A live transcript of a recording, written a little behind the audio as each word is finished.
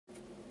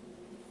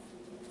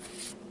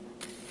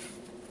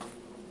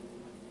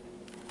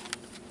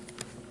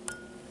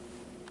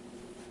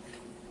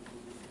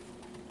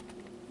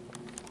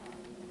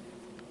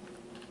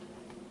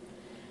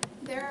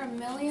There are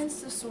millions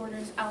of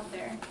disorders out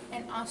there,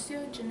 and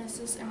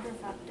osteogenesis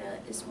imperfecta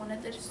is one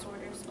of the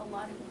disorders a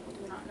lot of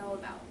people do not know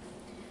about.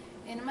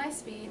 In my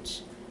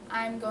speech,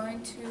 I'm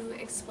going to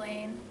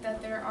explain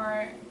that there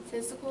are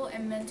physical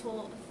and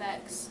mental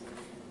effects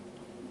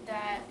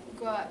that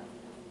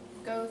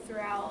go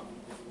throughout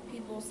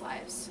people's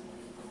lives.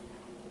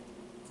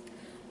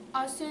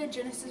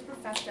 Osteogenesis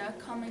imperfecta,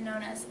 commonly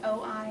known as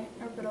OI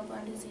or brittle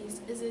bone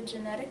disease, is a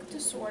genetic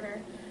disorder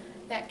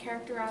that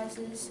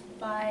characterizes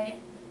by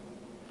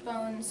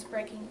bones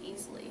breaking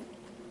easily.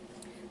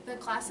 The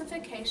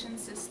classification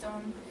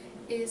system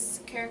is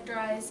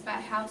characterized by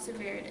how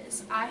severe it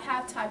is. I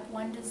have type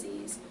 1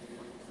 disease,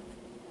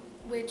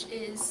 which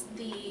is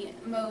the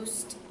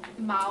most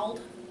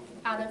mild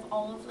out of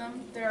all of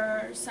them. There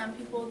are some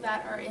people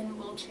that are in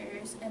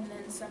wheelchairs, and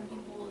then some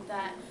people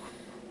that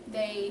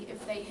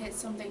if they hit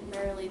something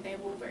barely, they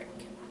will break.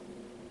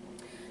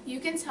 You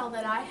can tell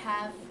that I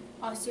have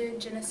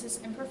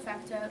osteogenesis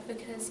imperfecta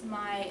because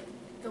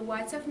the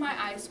whites of my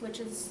eyes, which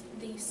is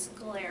the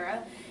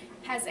sclera,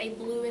 has a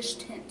bluish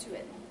tint to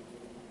it.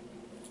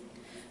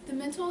 The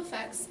mental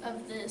effects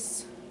of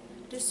this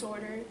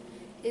disorder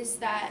is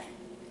that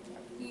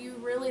you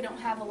really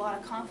don't have a lot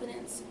of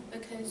confidence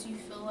because you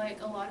feel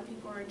like a lot of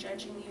people are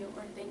judging you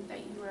or think that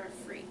you are a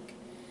freak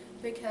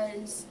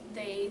because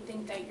they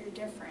think that you're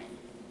different.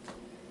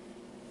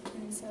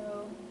 And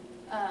so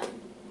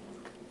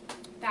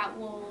that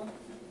will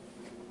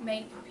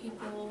make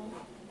people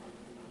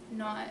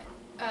not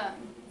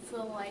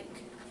feel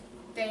like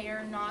they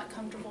are not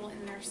comfortable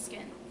in their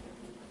skin.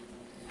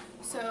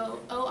 So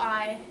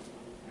OI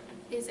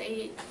is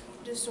a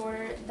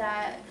disorder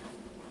that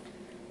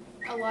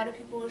a lot of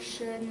people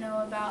should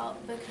know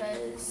about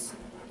because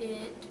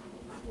it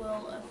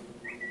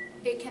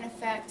can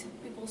affect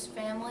people's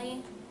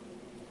family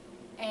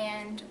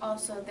and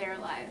also their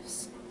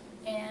lives.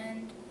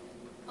 And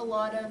a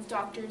lot of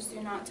doctors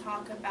do not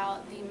talk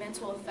about the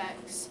mental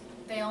effects.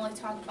 They only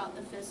talk about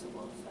the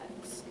physical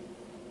effects.